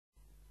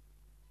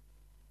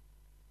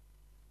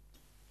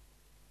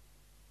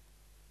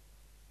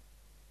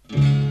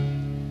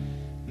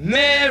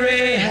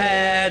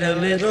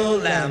little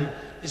lamb.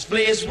 His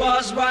fleece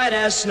was white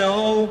as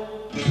snow.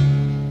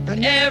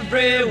 And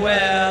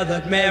everywhere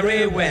that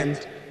Mary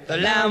went, the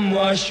lamb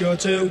was sure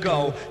to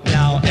go.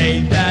 Now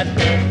ain't that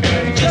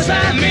just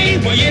like me?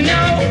 Well, you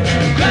know,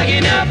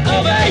 cracking up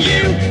over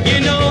you. You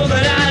know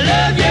that I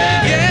love you,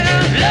 yeah,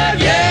 love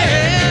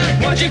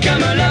you. Won't you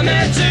come and love me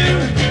too?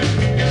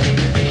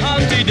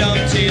 Humpty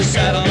Dumpty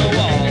sat on a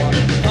wall.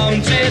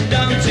 Humpty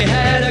Dumpty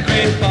had a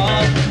great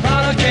fall.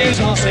 All the king's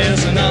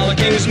horses and all the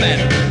king's men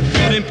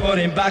put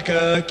him back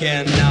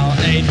again. Now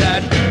ain't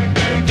that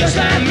just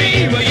like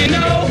me? Well, you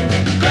know,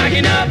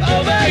 cracking up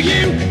over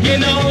you. You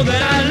know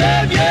that I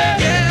love you,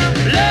 yeah,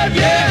 love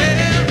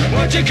you.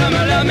 Won't you come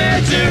and love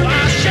me too?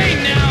 I'll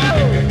shake now.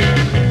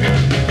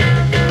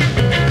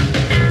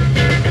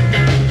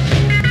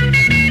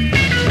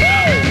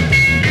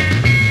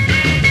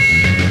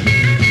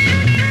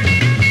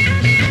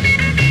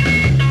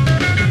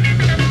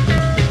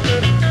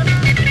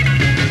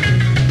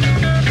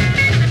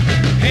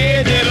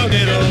 Hey diddle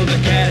diddle, the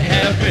cat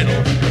had a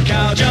fiddle. The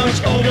cow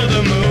jumped over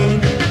the moon.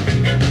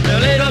 The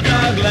little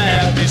dog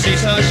laughed to see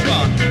such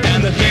fun,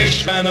 and the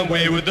fish ran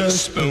away with the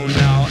spoon.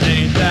 Now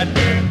ain't that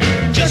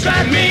just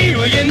like me?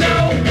 Well, you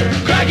know,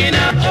 cracking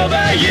up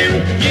over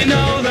you. You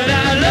know that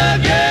I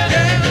love you,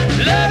 yeah,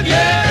 love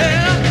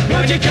you.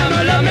 Won't you come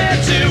and love me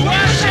too? I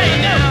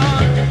say now.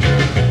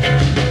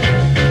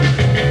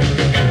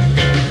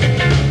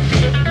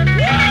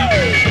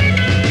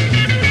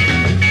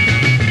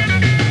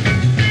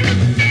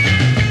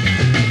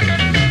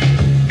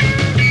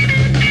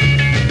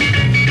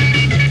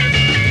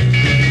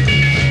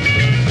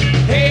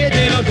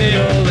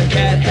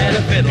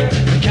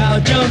 The cow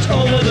jumped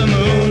over the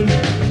moon.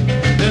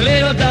 The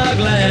little dog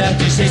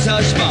laughed to see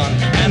such fun,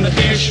 and the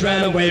fish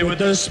ran away with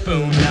the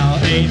spoon. Now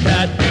ain't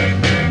that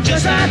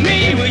just like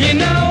me? Well, you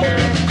know,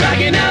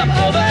 cracking up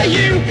over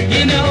you.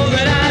 You know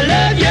that I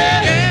love you,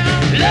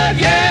 yeah, love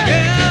you,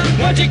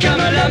 yeah. Won't you come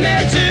and love me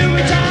too?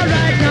 It's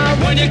alright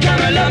now. Won't you come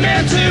and love me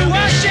too?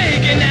 I'm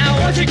shaking now.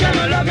 Won't you come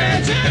and love me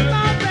too,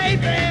 my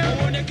baby?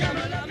 Won't you come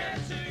and love me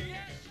too?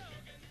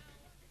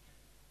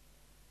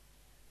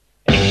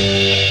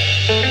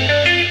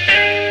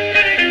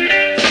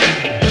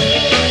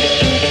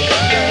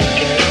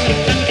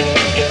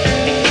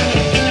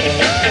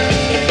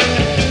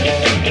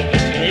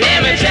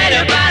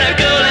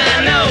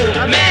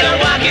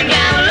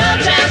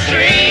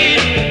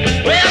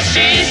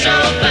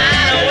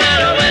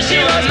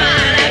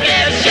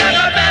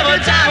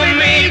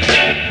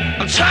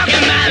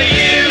 Talking about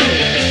you,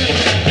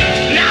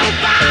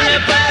 nobody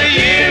but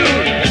you.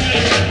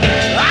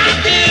 I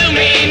do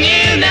mean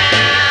you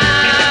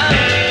now.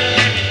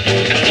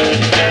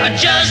 I'm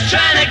just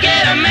trying to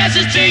get a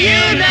message to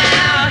you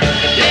now.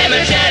 Let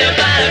me tell you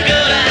about a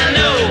girl I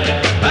know.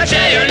 I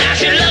tell you now,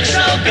 she looks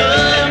so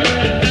good.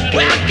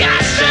 Well,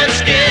 got such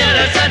skill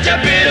and such a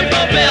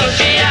beautiful bill.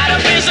 She ought to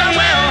be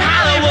somewhere in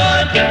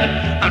Hollywood.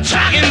 I'm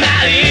talking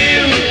about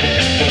you,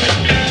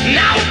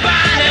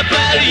 nobody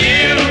but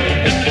you.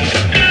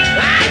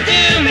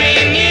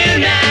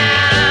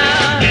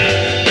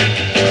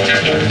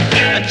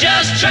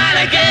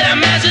 Trying to get a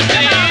message to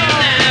you now.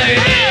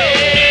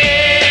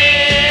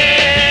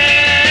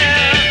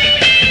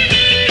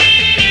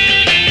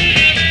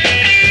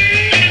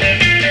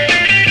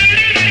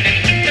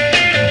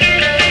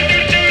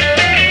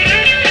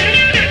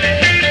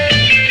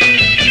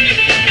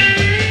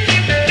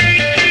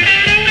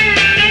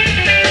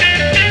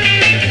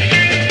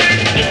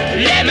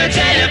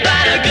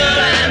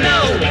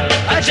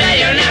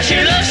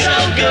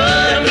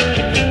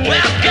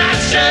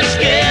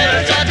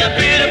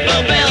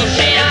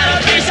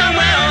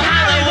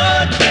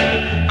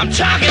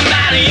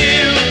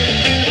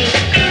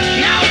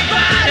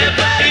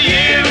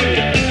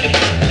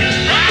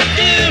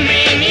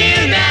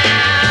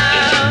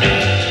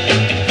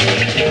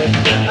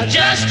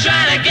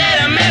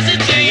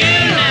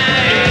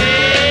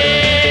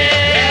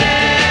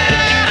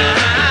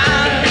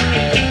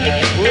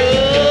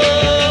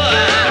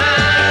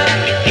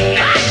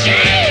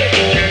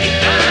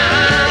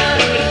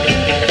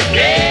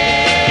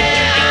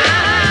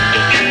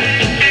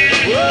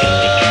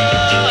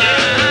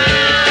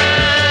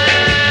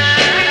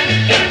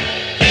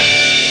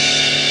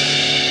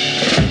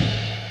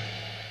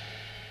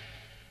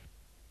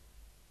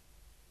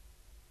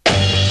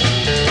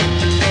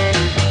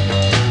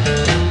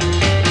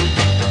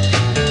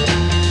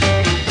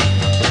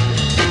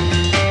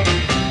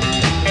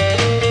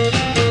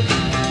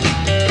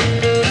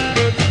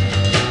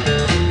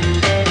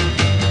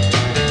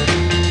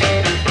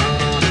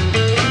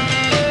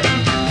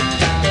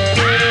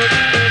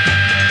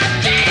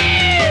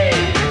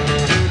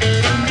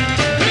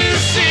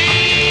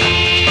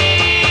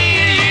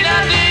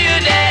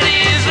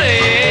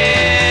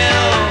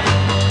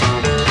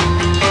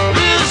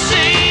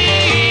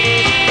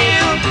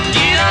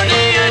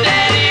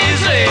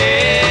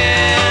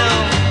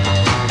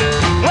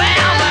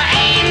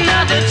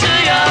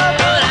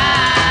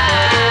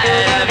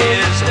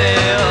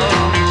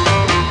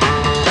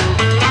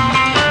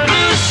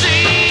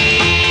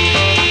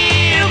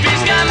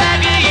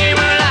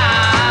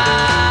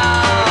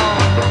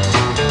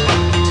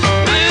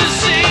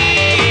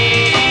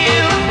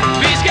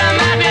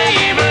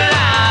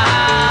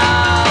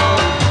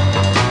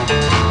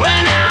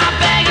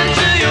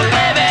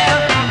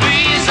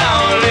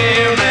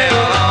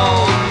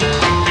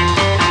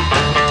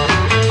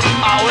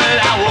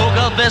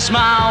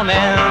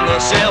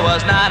 still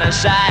was not a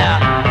sire.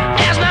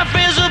 As my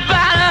friends were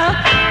better,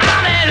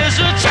 honey, this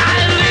was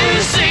trying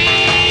to see.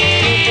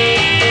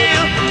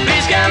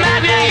 Please come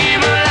back, leave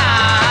me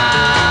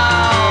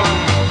alone.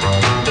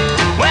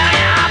 Well,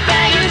 now I'm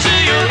begging to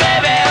you,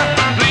 baby,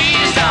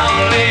 please don't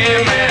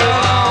leave me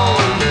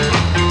alone.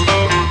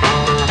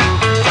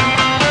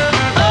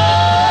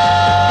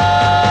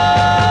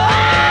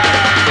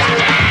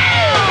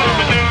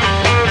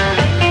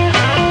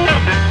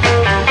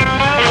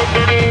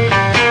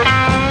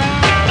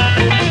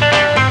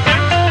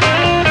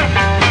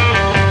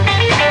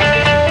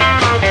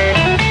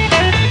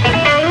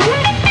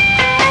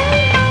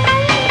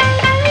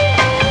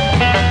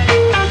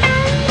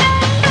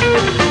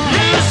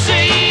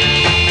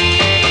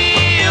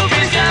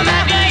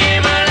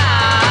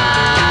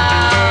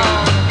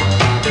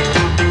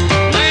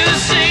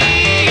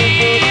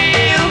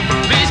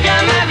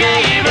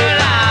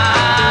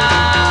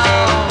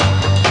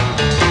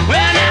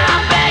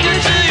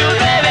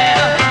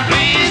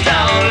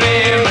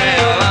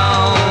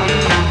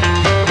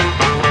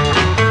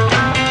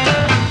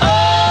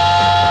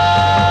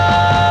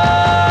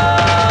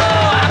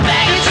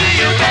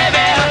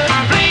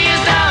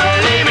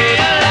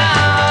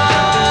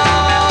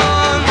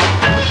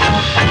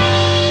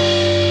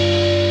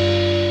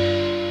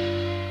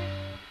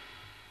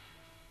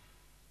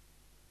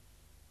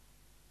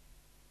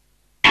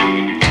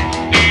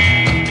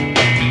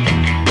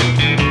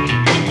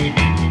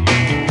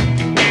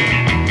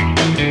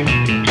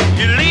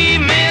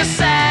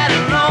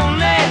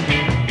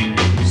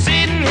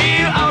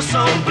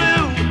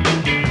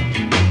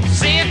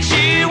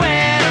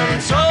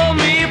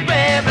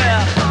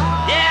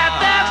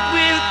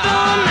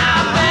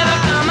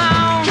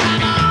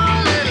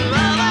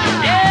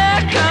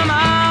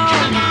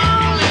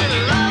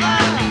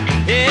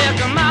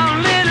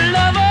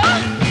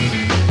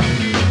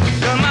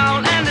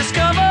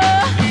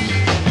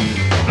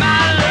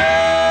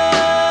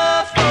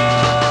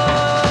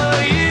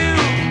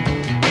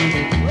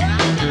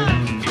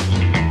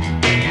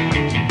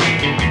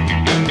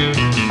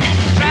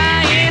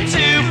 Trying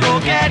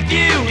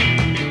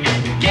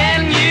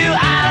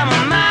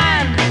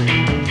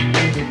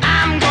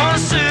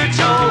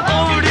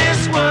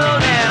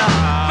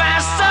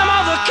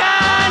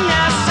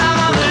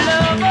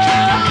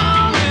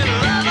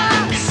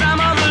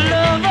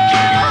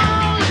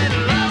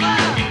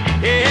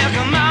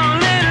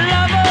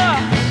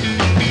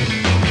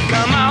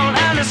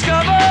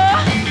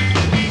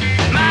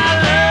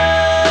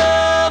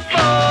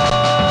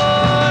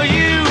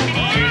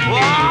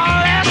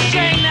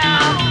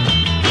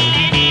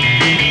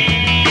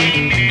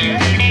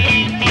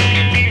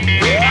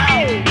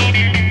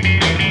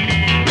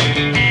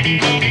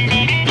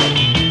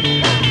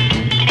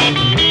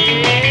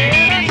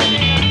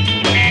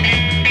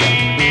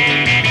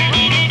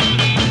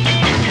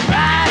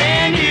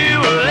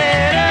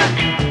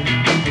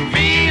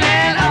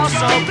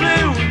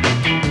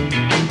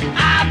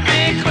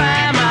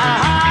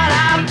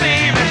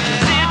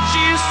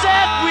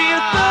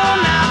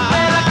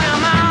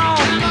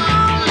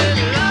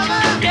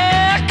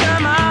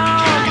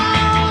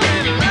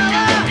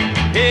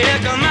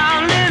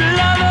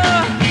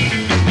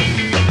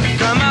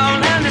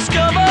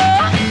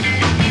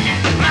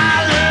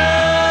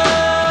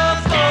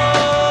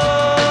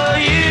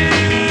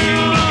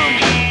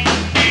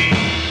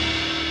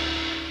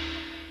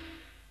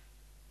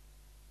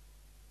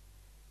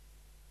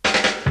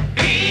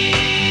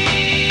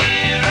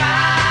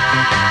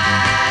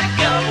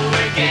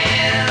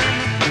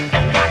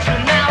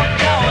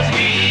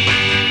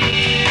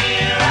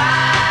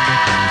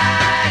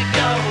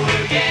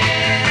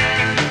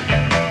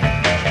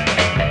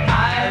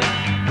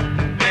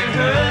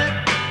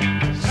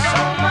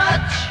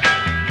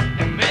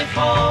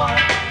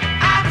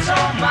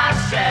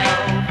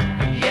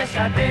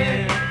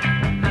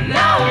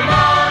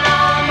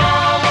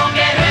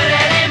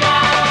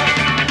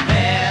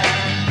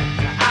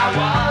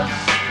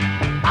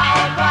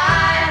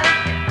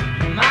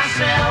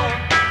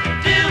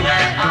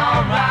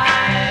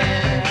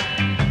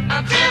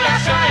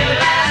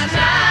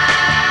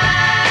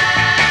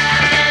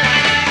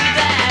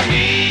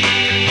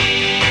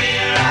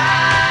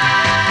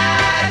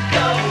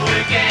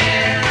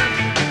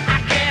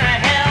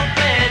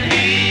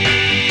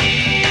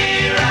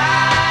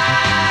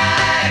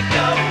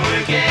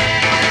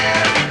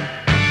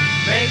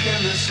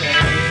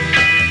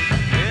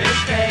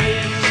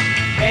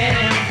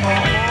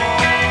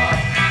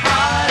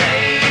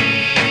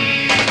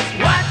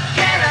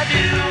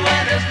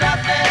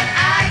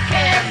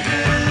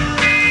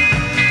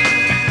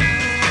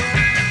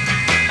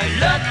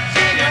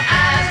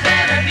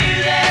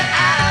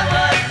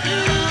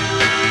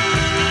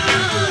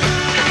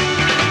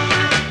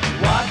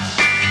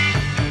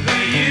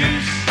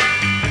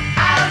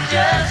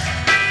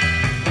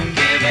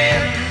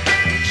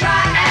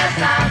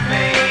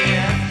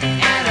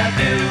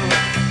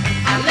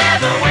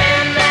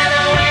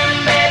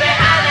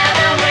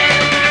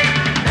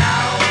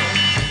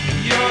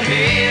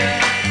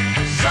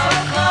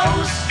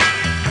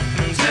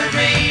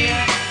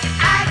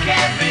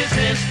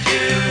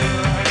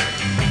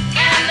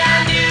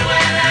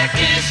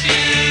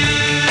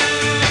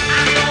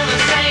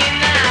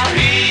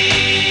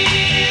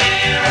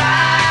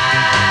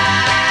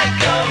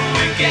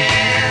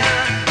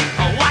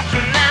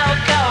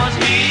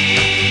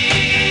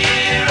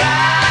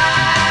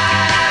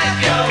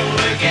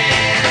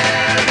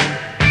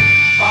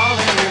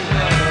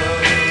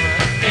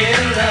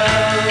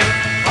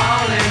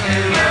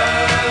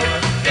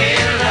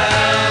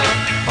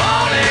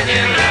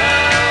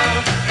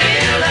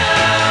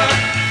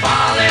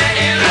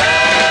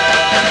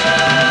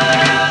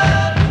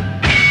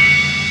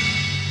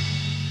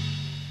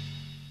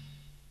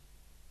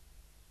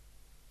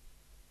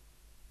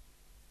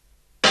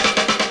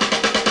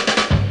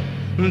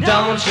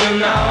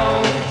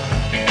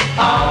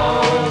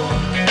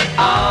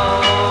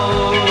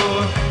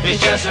oh,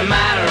 it's just a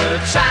matter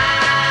of time.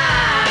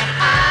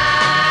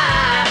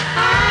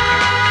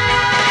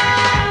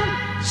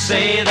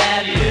 Say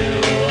that you,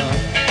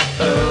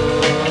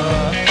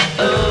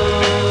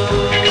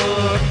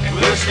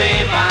 will stay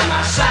by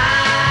my side.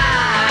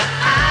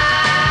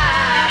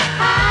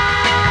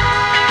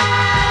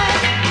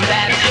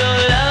 That your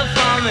love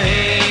for me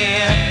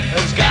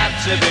has got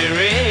to be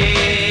real.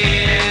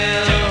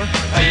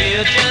 You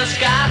just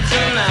got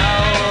to know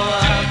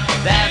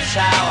that's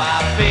how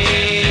I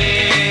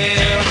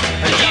feel.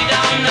 You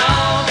don't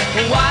know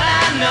what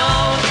I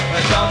know,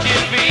 don't you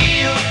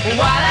feel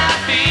what I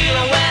feel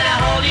when I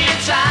hold you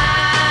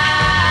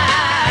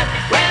tight,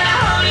 when I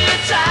hold you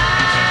tight.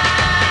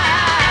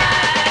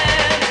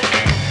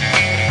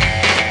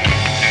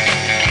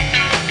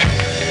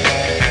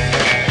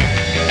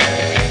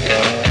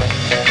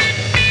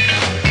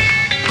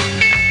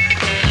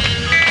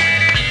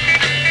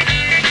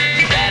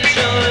 That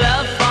your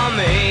love for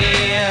me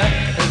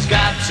has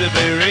got to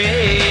be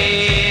real.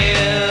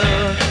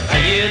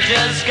 You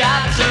just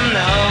got to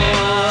know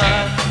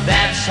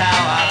that's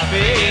how I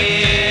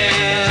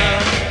feel.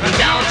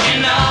 Don't you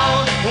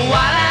know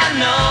what I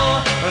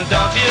know?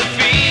 Don't you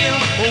feel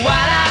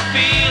what I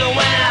feel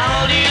when I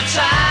hold you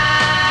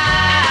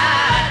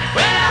tight,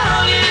 when I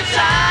hold you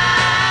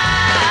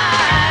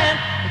tight?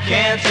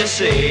 Can't you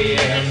see?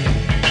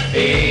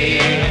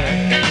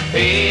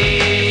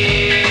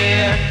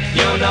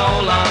 You're no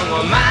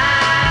longer mine.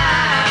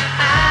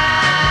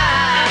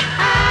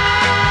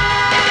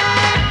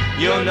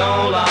 You're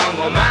no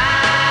longer mine.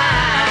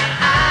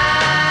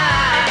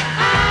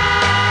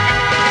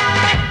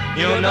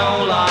 You're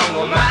no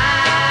longer mine.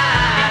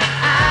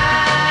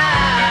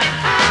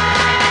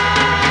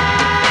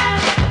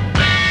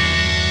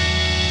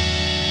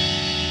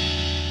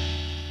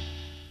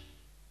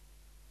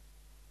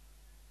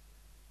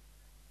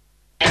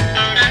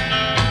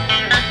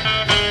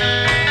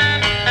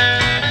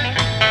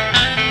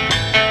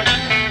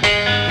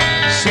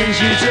 Since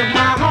you took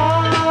my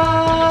heart,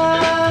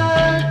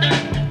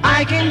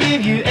 I can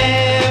give you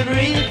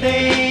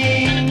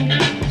everything.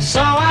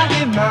 So I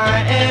give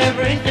my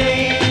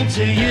everything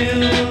to you,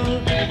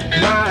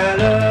 my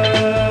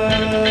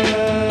love.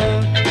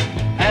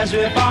 As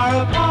we're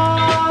far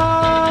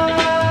apart,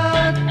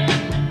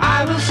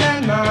 I will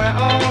send my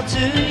all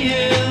to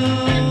you,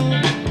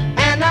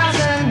 and I'll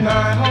send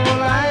my whole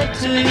life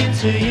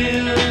to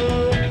you,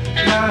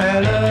 my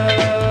love.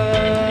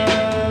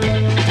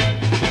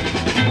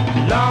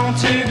 Long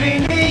to be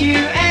near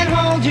you and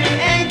hold you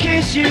and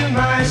kiss you,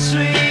 my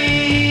sweet.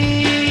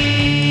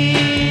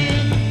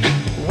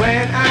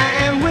 When I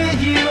am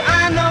with you,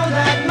 I know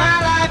that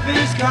my life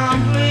is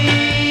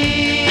complete.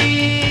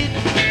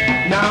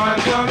 Now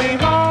I'm coming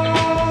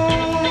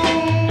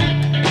home,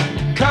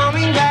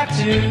 coming back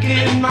to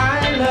give my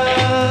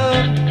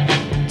love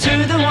to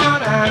the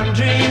one I'm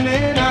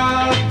dreaming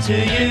of, to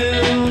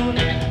you,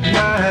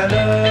 my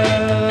love.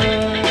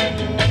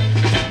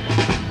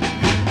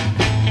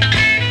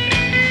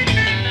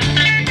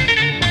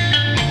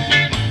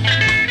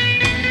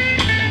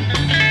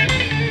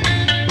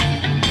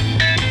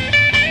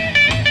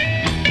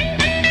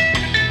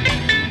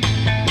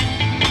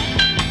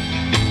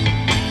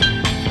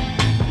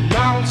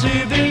 To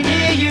be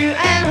near you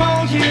and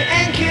hold you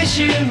and kiss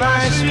you,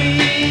 my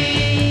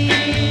sweet.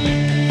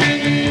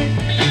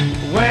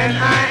 When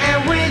I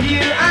am with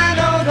you, I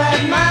know that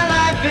my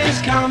life is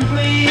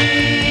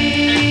complete.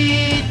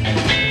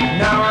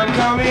 Now I'm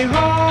coming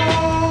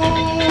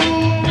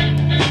home,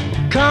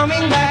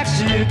 coming back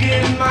to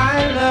give my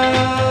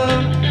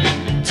love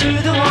to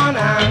the one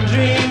I'm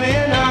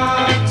dreaming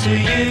of, to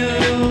you,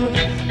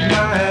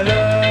 my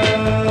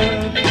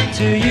love,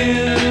 to you,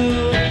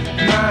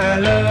 my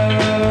love.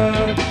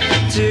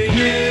 To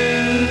you,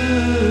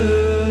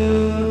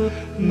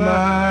 my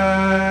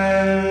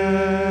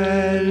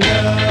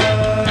love.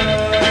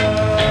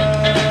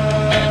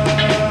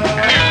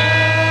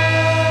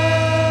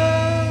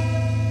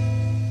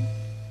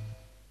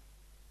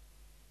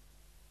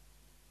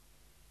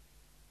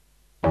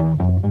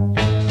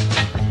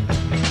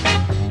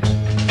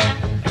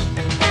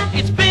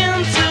 It's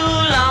been too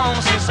long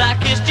since I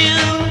kissed you,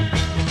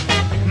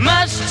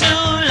 much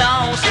too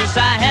long since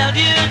I held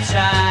you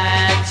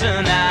tight.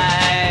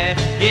 Tonight,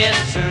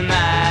 yes,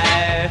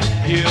 tonight,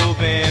 you'll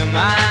be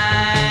mine.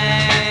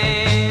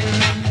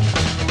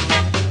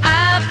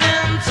 I've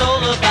been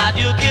told about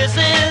your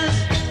kisses,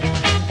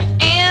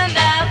 and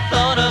I've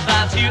thought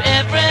about you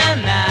every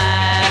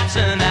night.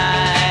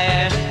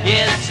 Tonight,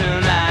 yes,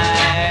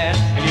 tonight,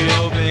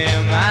 you'll be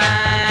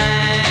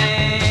mine.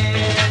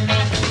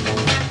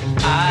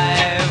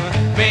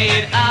 I've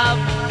made up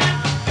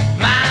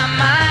my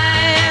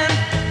mind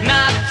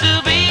not to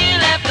be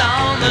left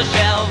on the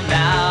shelf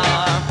now.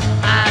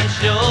 I'm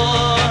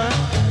sure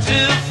to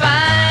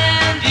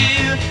find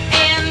you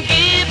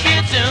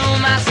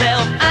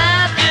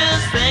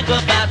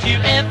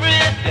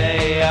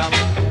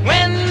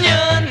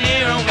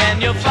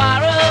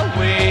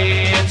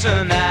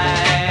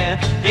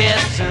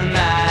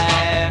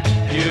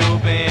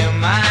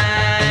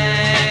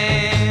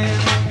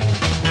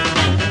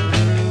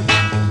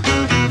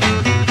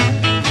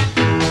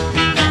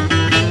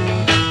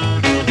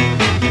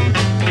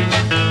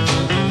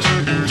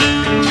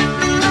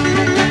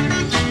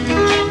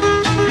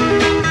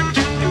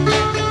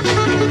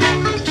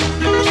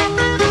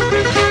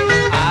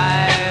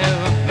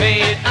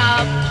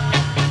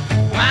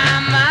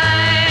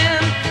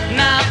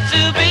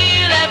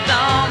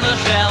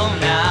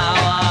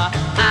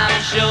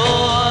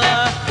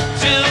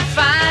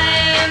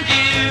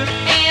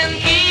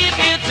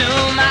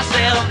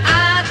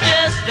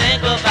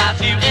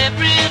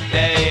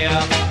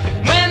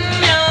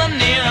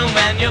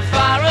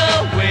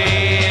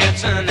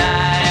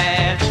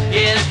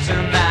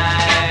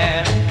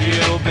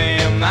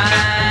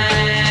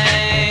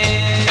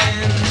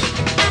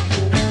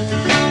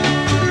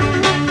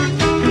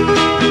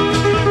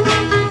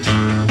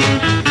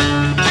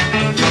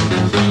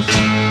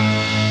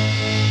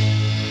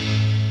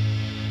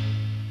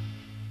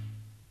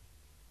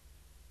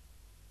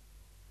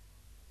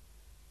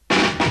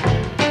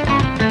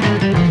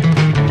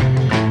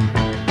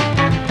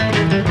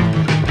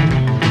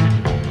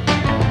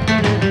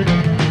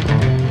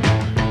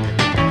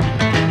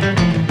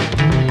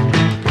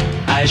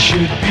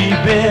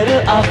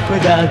off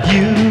without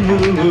you.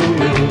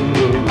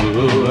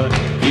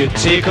 You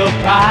take a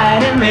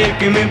pride in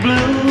making me blue.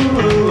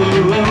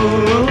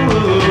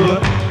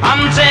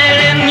 I'm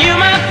telling you,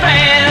 my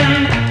friend,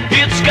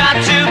 it's got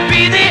to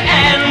be the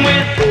end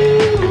with you.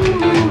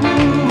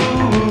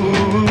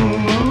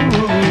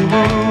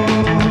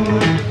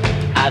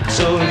 I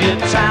told you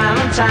time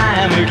and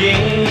time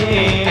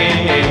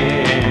again.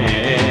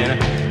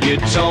 You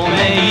told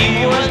me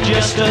you was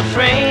just a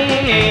friend,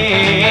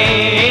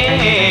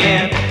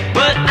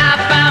 but I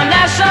found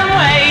out some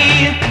way.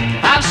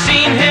 I've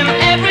seen him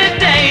every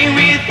day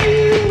with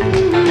you.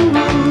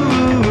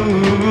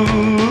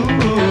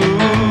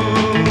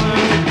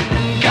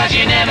 'Cause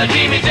you never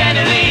treat me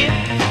tenderly.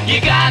 You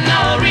got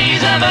no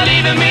reason for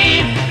leaving me.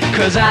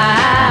 'Cause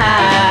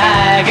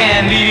I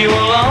can't leave you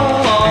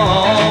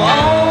alone.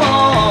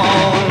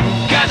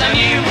 'Cause I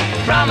knew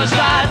from the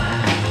start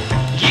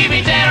you'd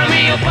be tearing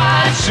me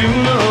apart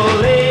sooner or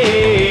later.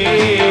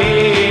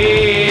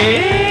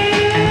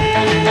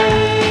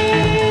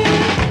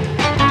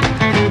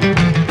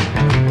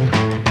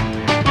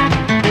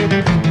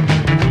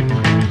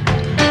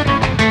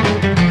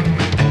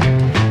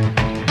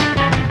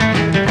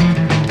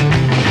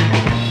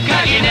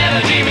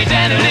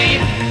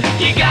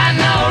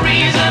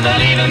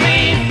 Believing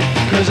me,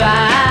 'cause I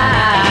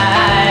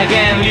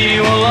can't leave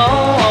you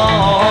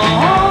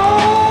alone.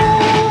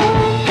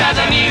 'Cause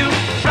I knew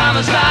from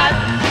the start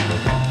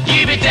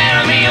you'd be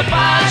tearing me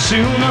apart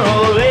sooner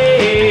or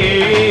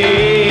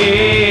later.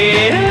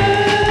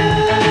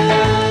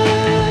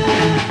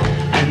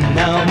 And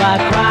now my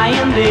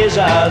crying days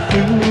are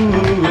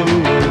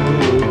through.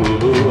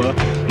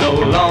 No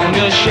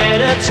longer shed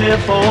a tear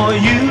for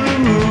you.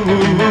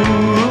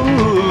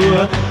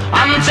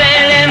 I'm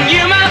telling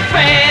you, my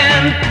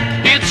friend,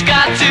 it's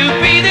got to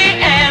be the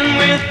end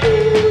with you.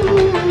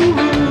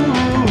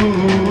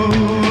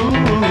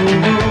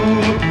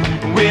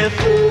 With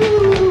you.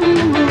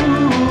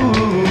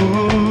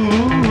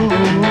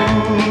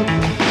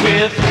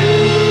 With you.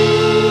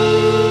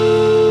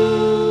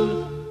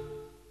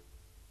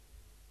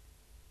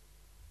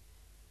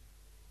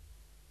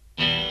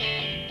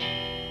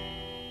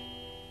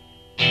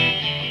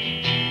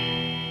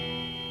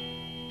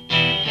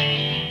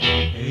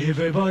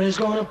 Everybody's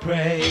gonna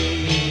pray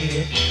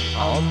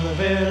on the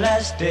very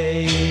last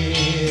day,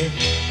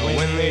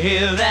 when they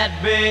hear that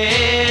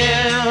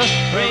bell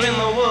ringing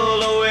the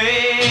world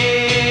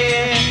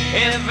away.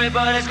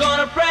 Everybody's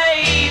gonna pray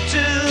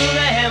to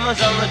the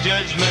hammers on the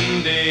judgment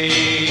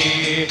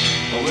day.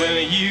 Well,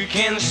 you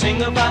can sing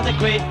about the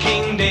great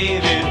King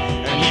David,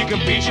 and you can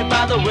preach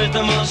about the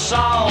wisdom of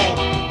Saul,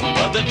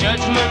 but the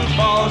judgment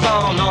falls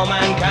on all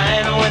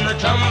mankind when the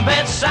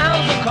trumpet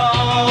sounds the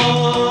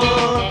call.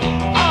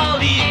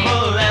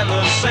 Equal and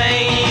the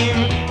same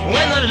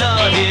when the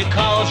Lord He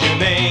calls your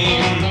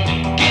name.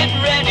 Get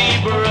ready,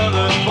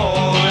 brother, for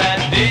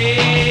that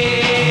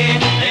day.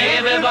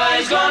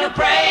 Everybody's gonna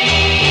pray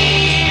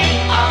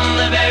on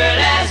the very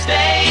last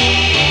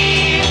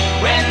day,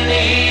 when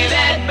they hear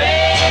that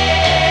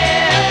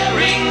bell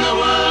ring the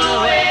world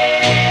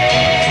away.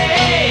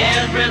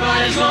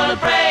 Everybody's gonna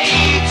pray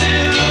to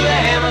the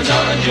hammers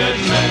on the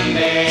judgment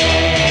day.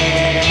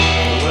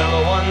 Well,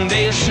 one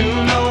day soon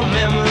no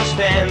men will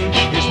stand.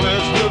 His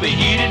words will be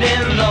heeded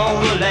in all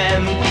the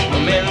land.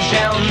 Men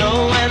shall know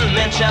and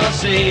men shall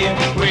see,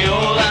 we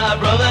all are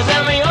brothers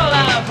and we all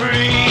are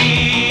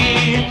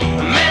free.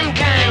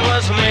 Mankind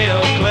was made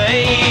of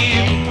clay,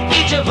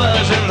 each of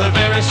us in the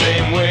very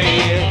same way.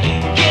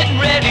 Get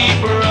ready,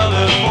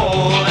 brother,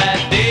 for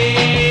that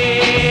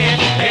day.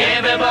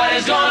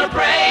 Everybody's gonna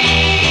pray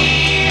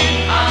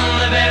on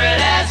the very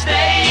last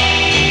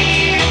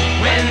day,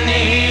 when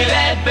they hear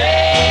that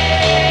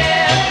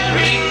bell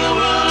ring the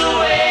world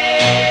away.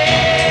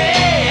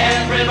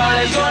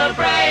 Everybody's gonna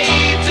pray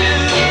to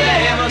the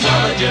hammers on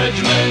the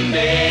judgment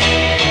day.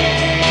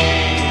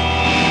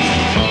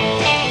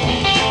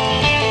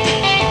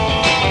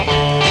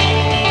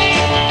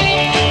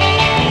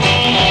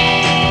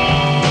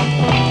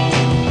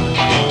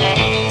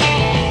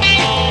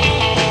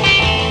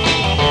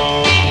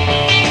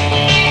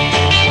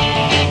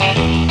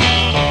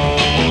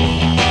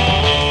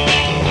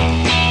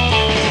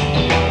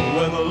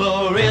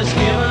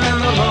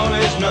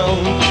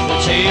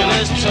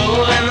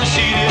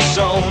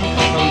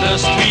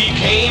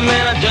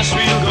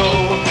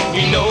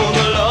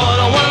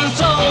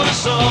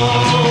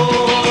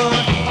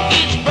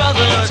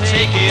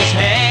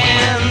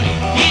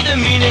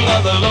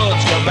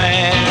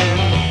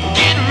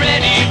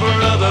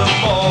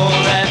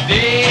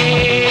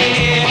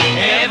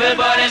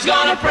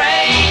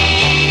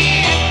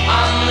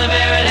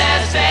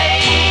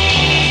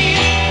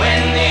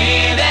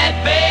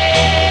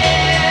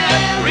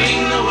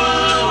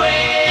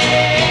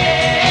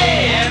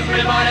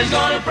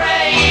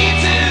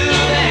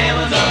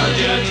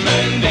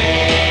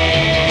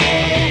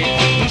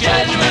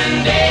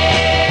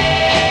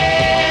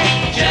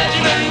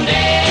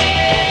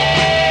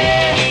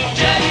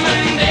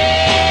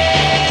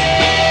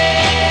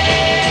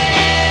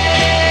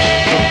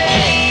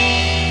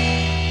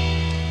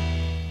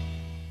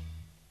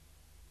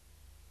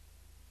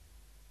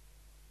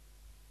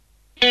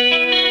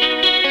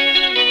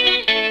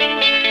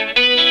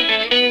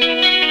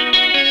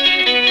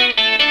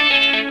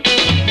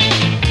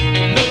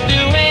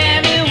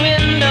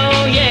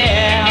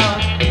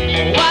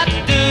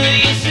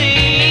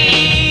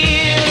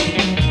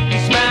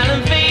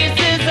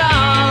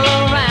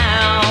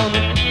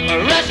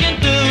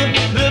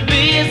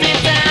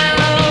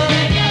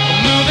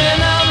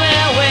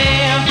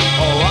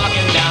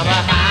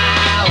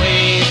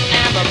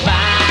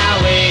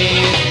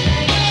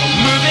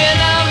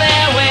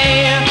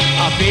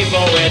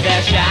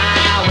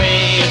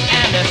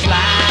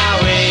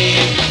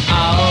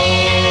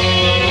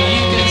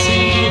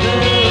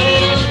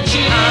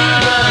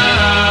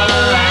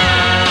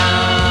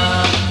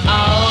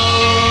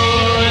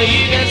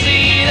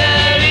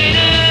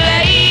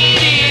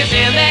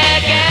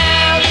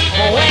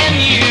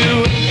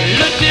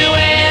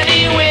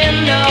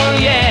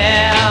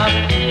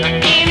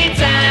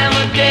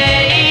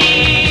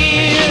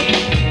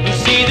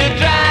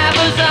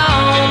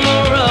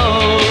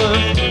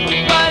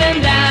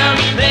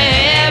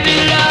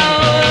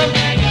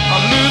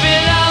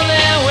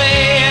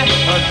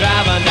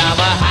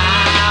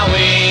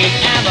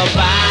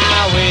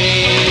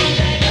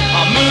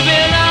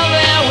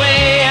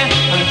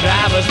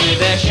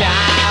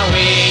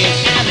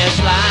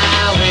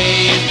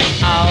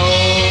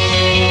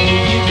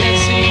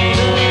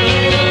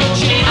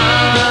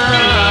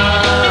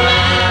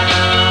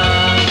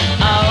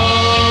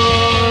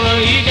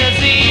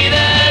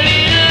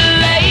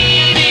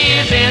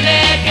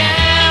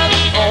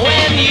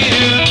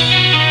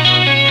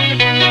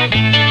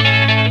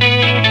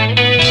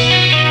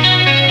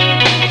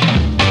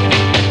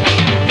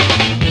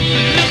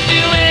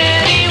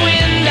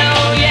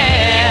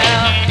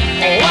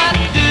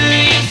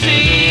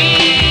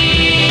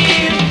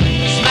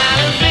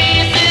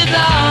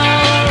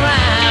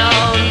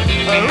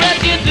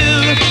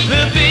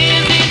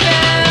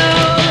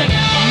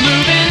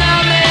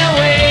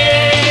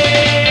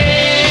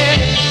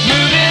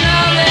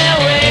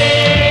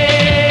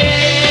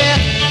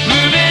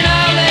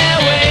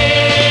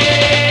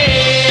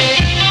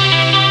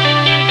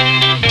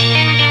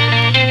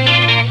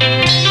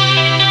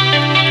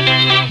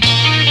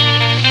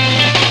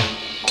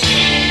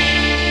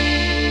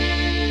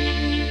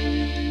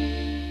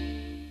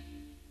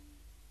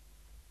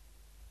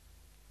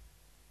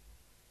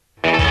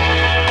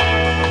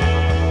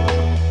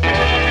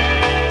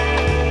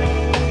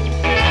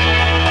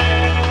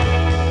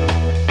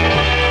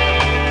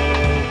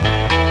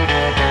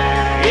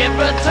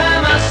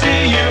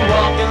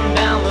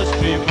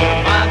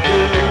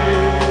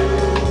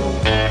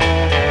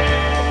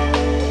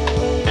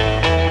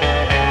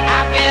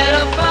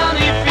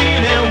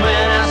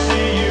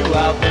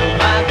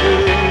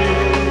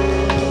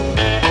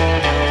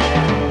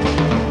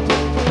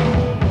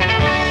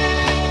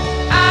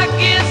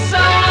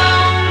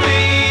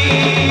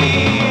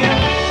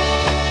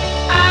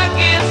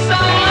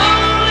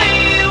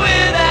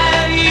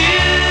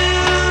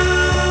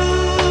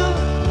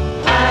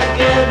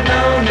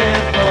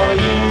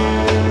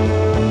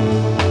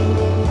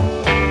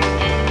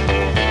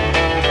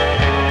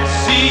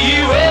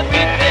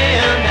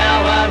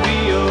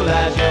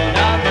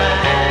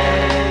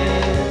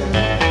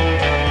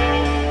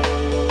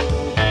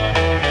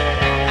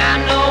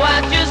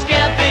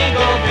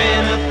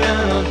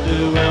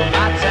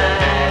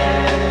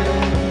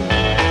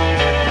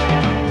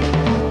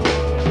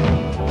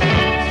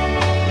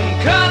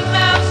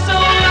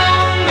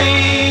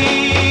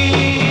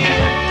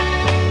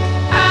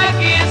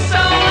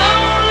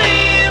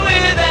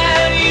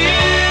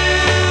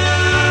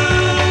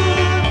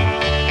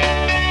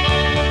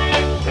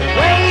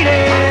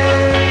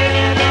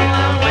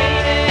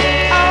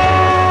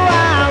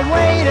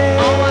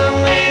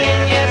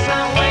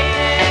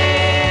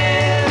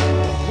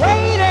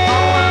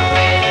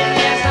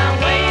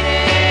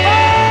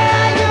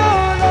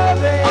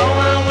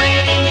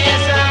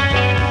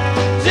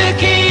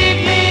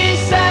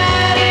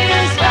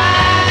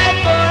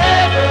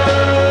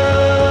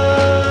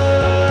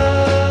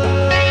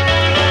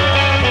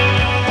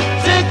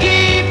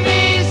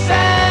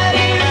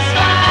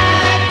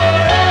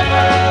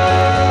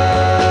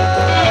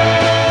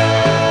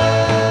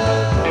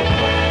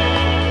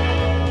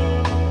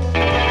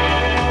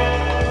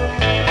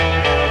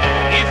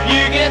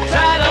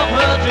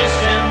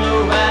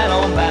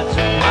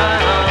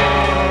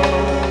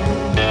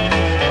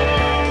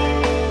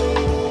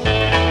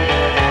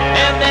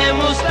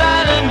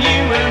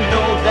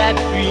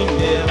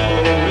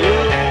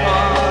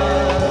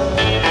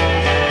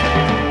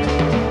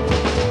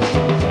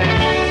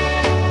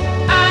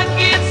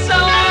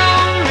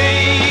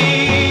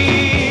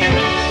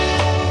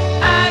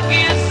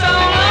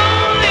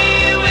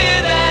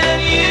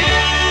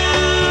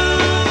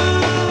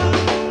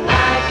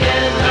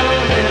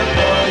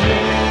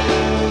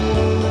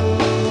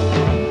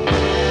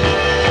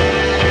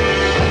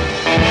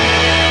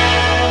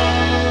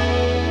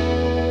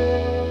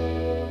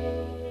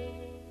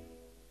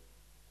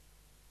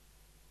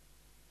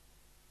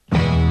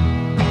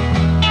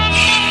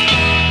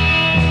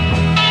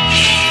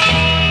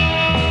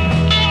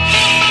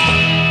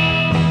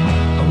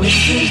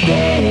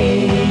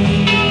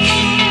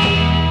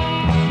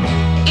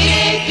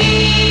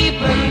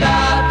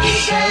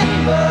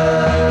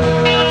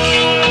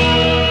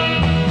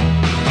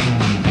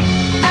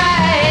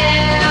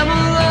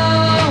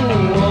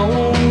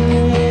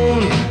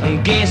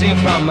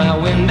 looking from my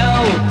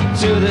window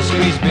to the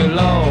streets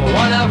below,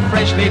 on a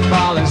freshly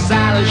fallen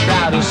silent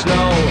shroud of snow.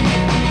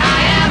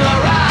 I am a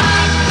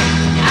rock,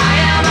 I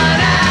am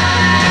an island.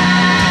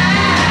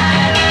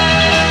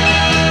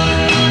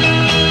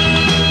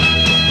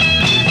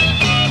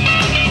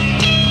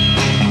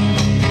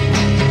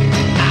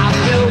 I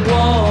built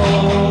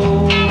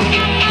walls,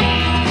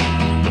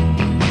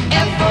 a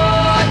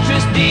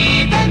fortress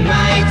deep and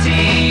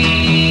mighty,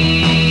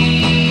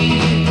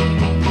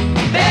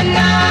 that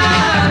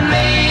none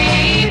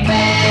may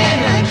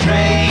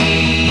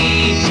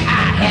penetrate. I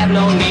have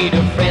no need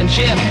of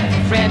friendship.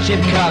 Friendship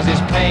causes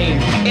pain.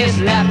 It's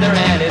laughter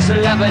and it's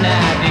love and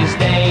I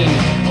disdain.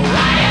 Oh,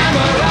 I am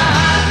a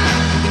rock,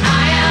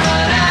 I am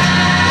an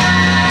island.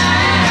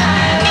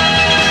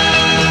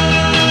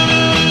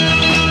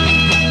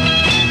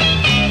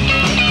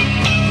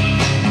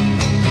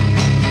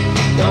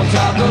 Don't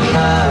talk of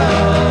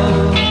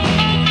love.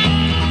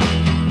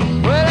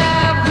 Well,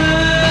 I've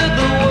heard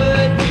the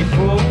word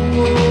before.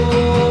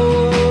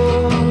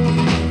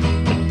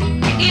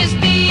 It's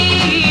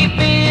deep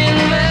in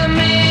my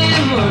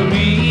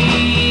memory.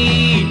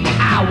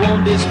 I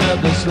won't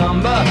disturb the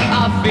slumber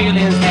of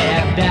feelings that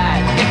have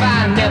died. If I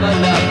never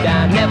loved,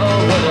 I never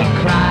would have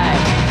cried.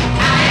 I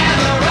am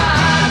a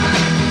rock,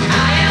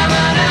 I am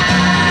an island.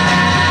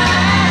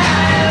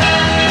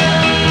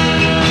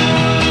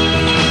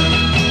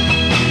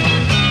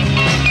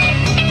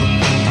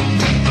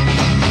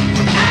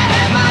 I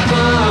have my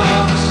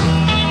books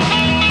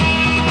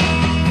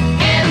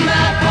and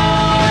my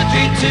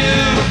poetry to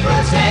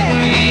protect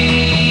me.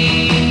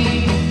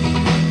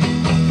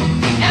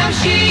 I'm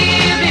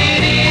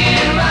shielded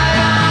in my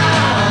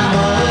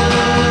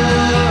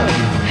armor,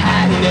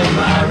 hiding in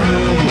my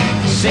room,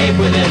 safe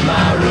within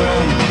my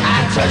room. I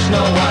touch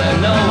no one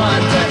and no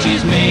one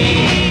touches me.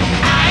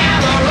 I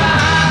am a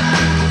rock,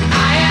 I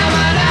am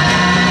an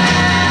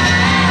island,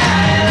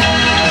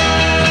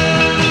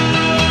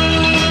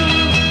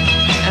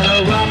 and a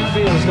rock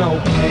feels no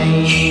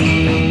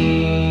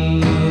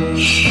pain,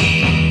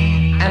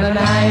 and an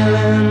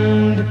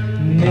island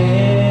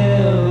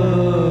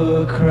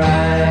never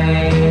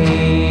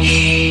cries.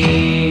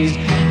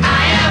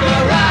 I am a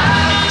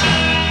rock,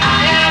 I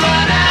am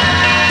an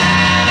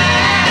island.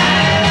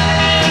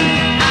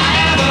 I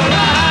am a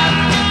rock,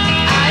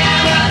 I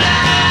am an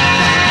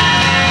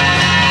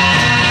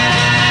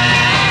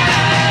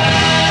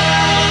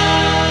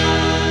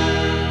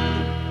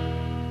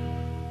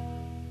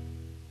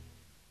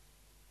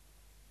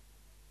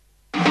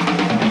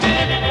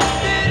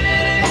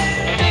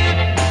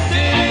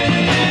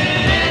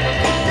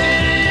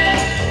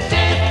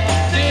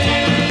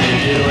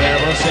Did you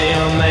ever see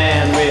a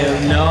man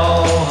with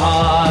no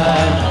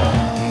heart?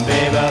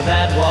 Baby,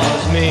 that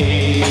was me.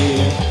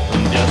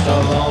 Just a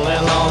lonely,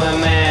 lonely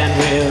man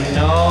with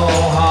no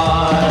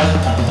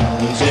heart,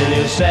 until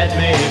you set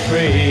me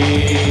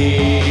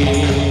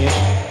free.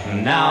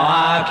 Now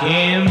I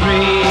can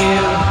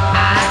breathe,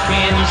 I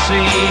can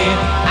see,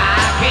 I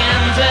can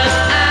touch,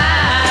 I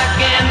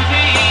can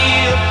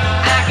feel,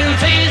 I can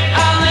taste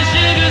all the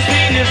sugar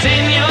sweetness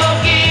in your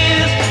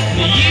kiss.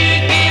 You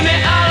give me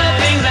all the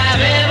things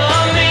I've ever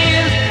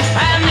missed.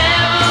 I've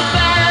never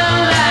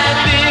found like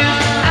this.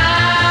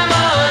 I'm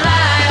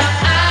alive,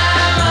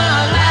 I'm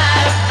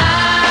alive,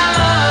 I'm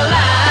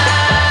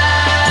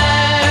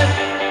alive.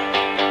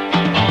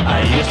 I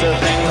used to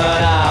think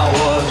that I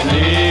was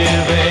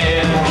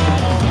living.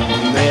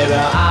 Maybe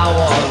I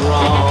was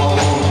wrong.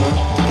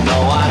 No,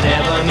 I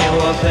never knew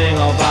a thing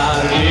about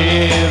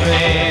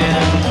living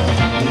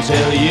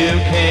until you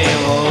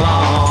came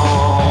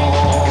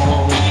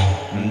along.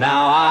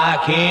 Now I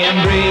can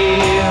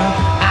breathe,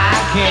 I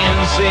can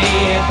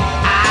see,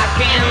 I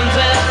can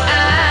touch,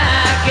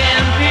 I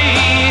can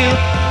feel,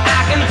 I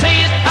can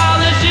taste all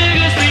the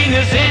sugar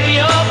sweetness in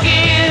your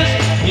kiss.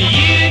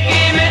 You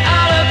gave me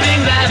all the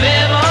things I've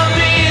ever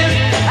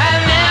missed.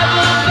 I've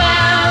never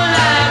found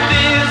like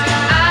this.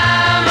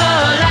 I'm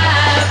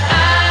alive,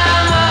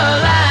 I'm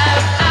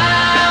alive,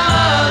 I'm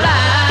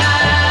alive.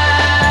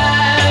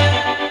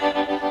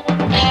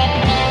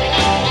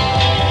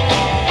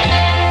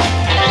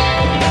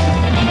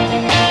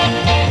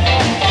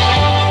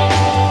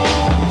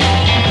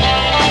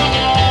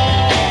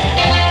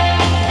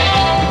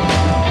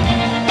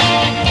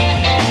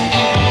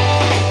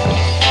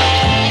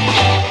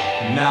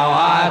 Now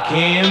I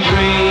can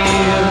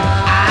breathe,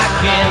 I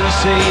can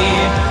see,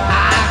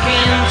 I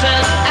can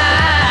touch,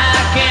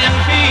 I can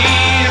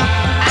feel,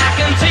 I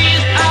can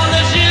taste all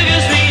the sugar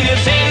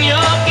sweetness in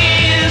your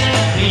kiss.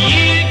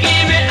 You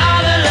give me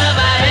all the love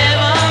I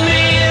ever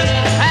missed.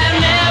 I've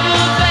never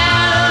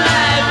found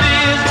like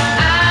this.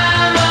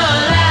 I'm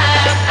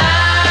alive,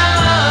 I'm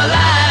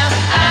alive,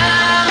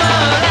 I'm alive, I'm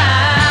alive.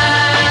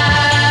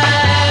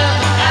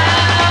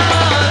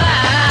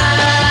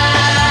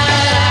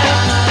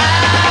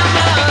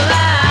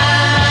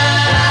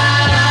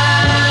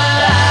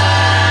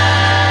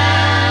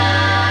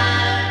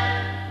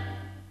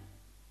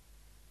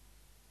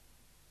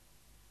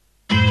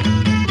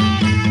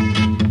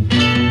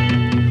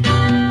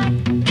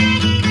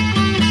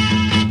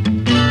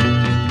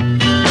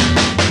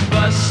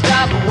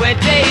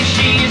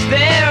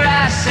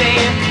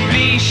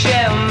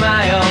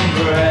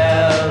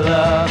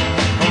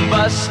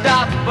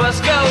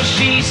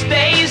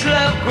 stays,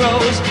 love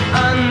grows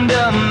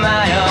under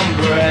my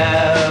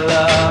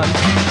umbrella.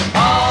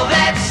 All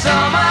that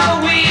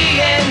summer we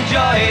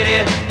enjoyed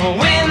it,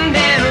 wind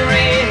and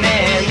rain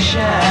and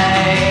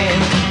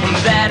shine.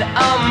 That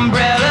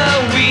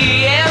umbrella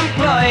we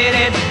employed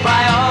it,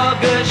 by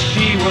August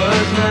she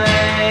was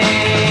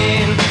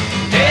mine.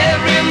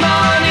 Every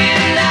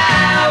morning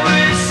I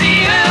would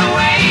see her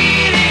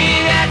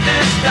waiting at the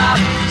stop.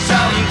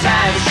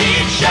 Sometimes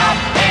she'd shop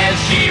and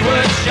she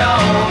would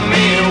show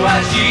me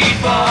what she'd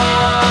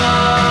bought.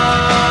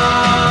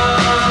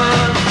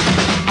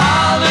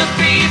 All the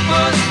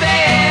people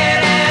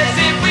stared as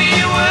if we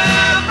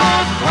were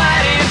both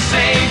quite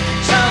insane.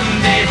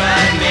 Someday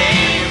my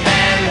name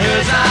and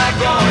hers are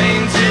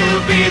going to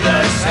be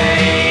the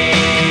same.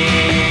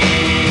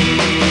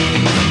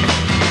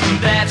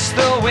 That's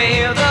the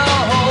way the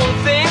whole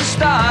thing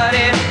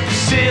started.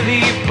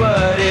 Silly,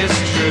 but it's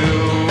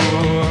true.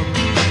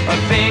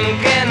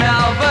 Thinking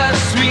of a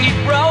sweet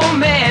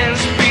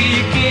romance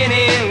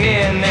beginning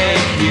in a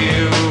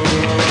queue.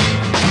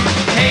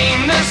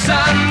 Came the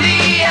sun,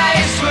 the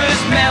ice was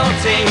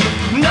melting,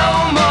 no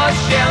more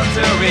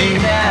sheltering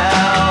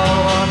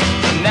now.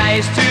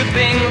 Nice to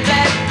think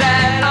that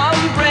that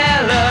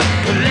umbrella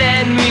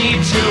led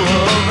me to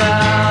a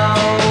vow.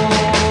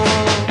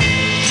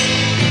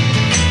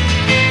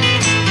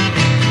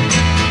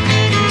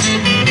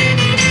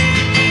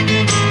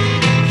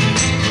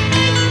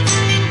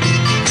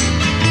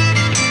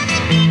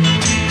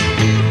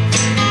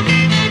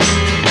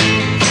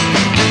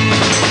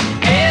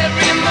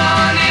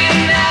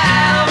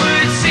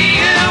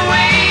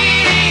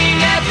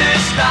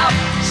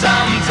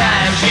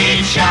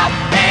 Shop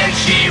and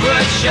she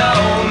would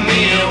show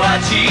me what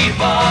she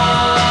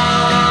bought.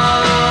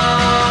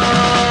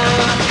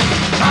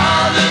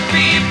 All the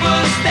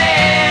people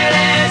stared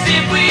as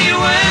if we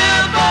were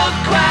both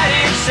quite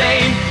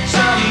insane.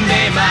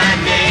 Someday my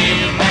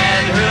name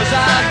and hers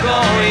are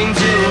going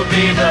to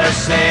be the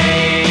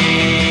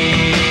same.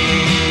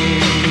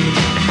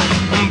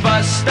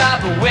 Bus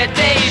stop, wet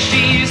day,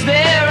 she's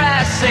there,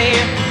 I say,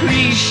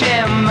 please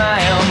share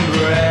my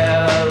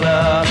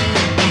umbrella.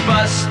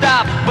 Bus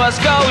stop, bus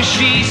goes,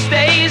 she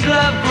stays,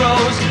 love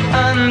grows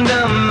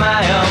under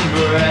my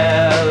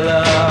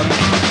umbrella.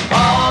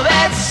 All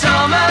that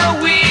summer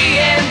we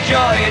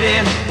enjoyed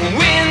it,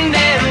 wind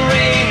and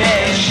rain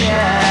and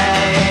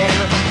shine.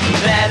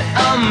 That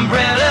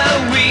umbrella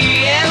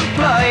we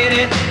employed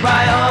it,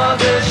 by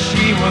August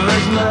she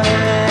was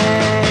mine.